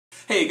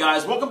Hey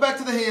guys, welcome back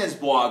to the Hands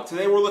blog.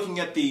 Today we're looking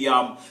at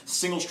the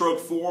single stroke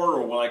 4,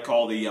 or what I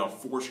call the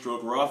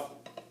 4-stroke Ruff.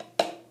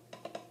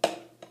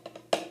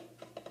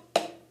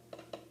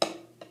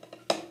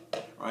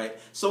 Right.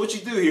 So what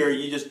you do here,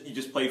 you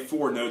just play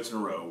 4 notes in a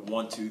row.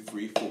 1, 2,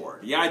 3, 4.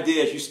 The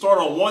idea is you start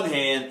on one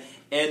hand,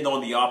 end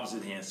on the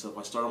opposite hand. So if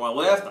I start on my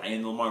left, I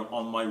end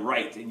on my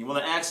right, and you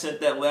want to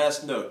accent that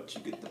last note.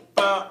 You get the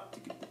ba,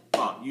 you get the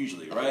ba,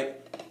 usually, right?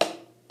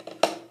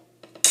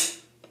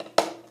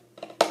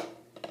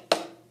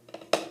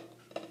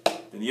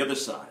 Then the other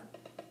side.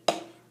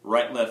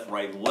 Right, left,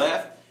 right,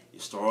 left. You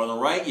start on the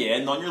right, you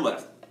end on your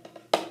left.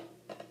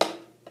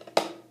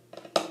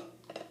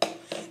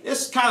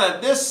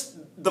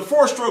 The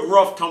 4-stroke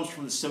Ruff comes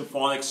from the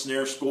symphonic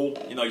snare school.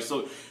 You know,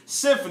 so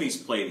symphonies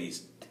play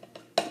these.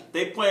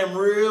 They play them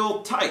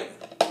real tight.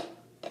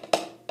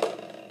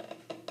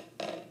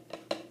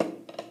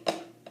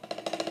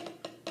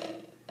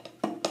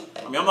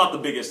 I mean, I'm not the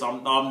biggest.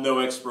 I'm no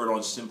expert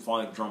on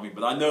symphonic drumming,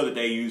 but I know that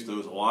they use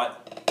those a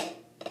lot.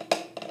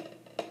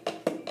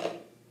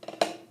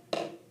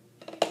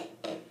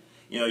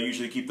 You know,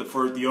 usually keep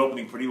the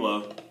opening pretty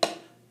low.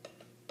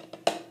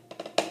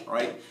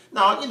 Right?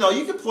 Now, you know,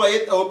 you can play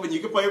it open, you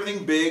can play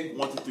everything big,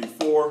 1, 2, 3,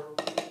 4.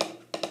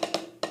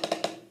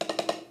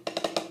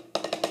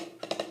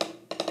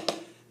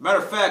 Matter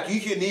of fact,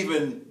 you can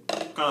even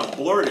kind of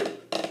blurt it.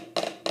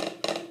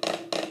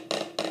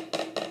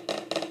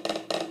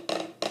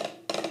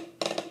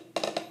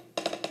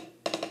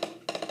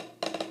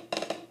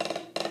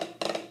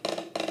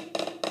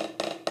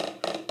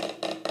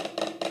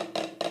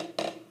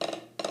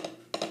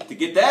 To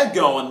get that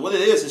going, what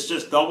it is, it's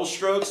just double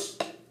strokes.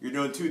 You're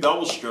doing 2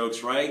 double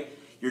strokes, right?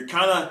 You're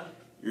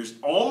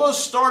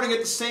almost starting at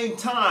the same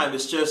time.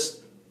 It's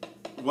just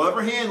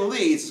whatever hand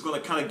leads is going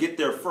to kind of get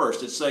there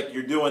first. It's like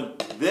you're doing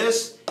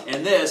this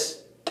and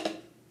this,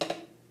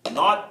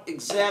 not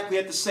exactly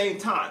at the same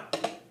time.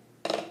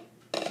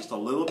 Just a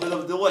little bit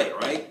of delay,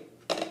 right?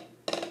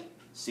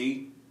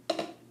 See?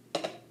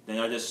 Then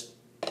I just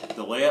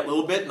delay it a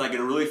little bit and I get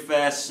a really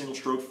fast single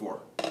stroke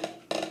 4.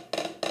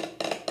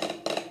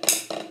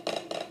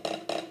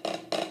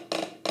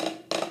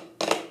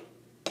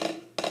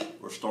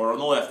 Start on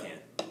the left hand.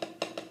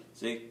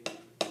 See?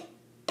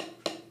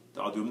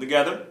 I'll do them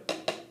together.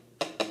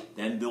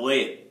 Then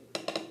delay it.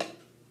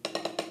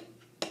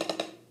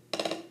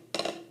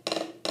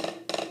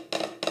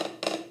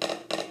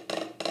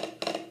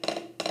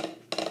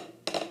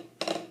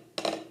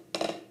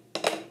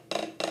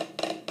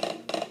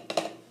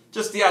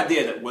 Just the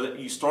idea that when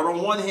you start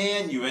on one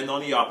hand, you end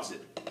on the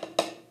opposite.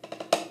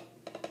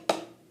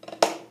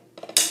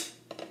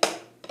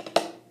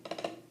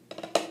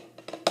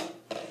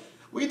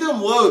 When you do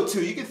them low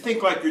too, you can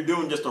think like you're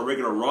doing just a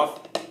regular Ruff.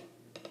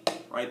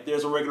 Right?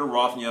 There's a regular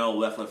Ruff, you know,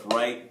 left, left,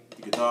 right,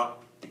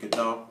 tick-a-tock,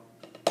 tick-a-tock.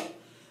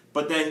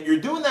 But then you're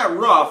doing that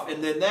Ruff,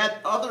 and then that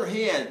other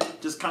hand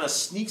just kind of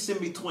sneaks in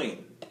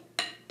between.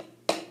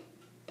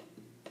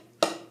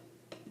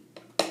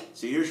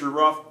 See, here's your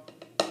Ruff.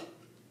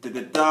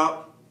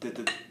 Da-da-da,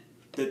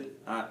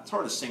 da-da-da. It's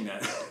hard to sing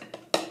that.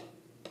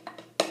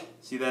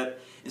 See that?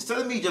 Instead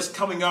of me just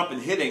coming up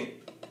and hitting,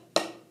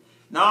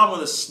 now I'm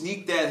going to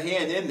sneak that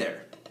hand in there.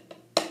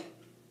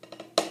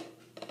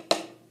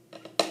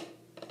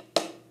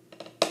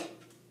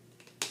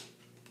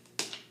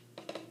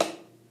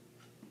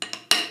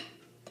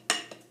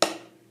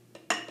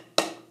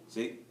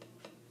 See?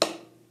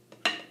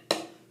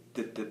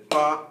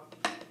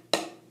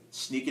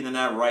 Sneaking in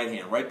that right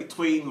hand, right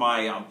between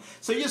my,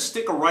 so you just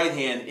stick a right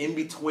hand in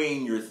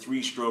between your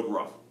 3-stroke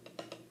Ruff.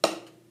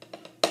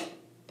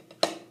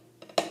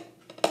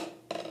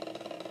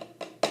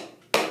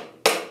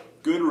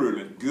 Good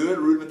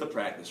rudiment to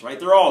practice, right?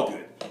 They're all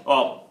good.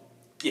 Well,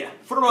 yeah,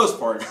 for the most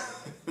part.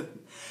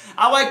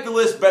 I like the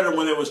list better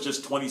when it was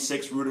just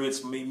 26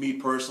 rudiments, me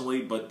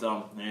personally, but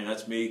man,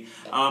 that's me.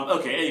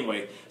 Okay,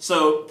 anyway,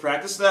 so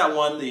practice that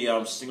one,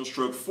 the single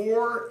stroke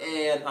 4,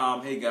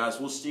 and hey guys,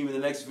 we'll see you in the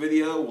next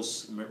video.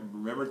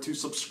 Remember to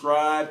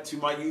subscribe to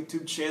my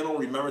YouTube channel.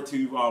 Remember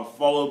to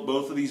follow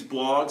both of these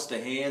blogs,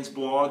 the Hands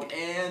blog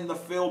and the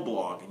Phil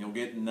blog, and you'll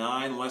get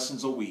 9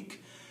 lessons a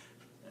week.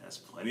 That's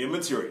plenty of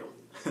material.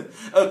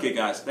 Okay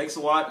guys, thanks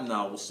a lot, and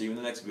we'll see you in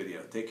the next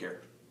video. Take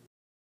care.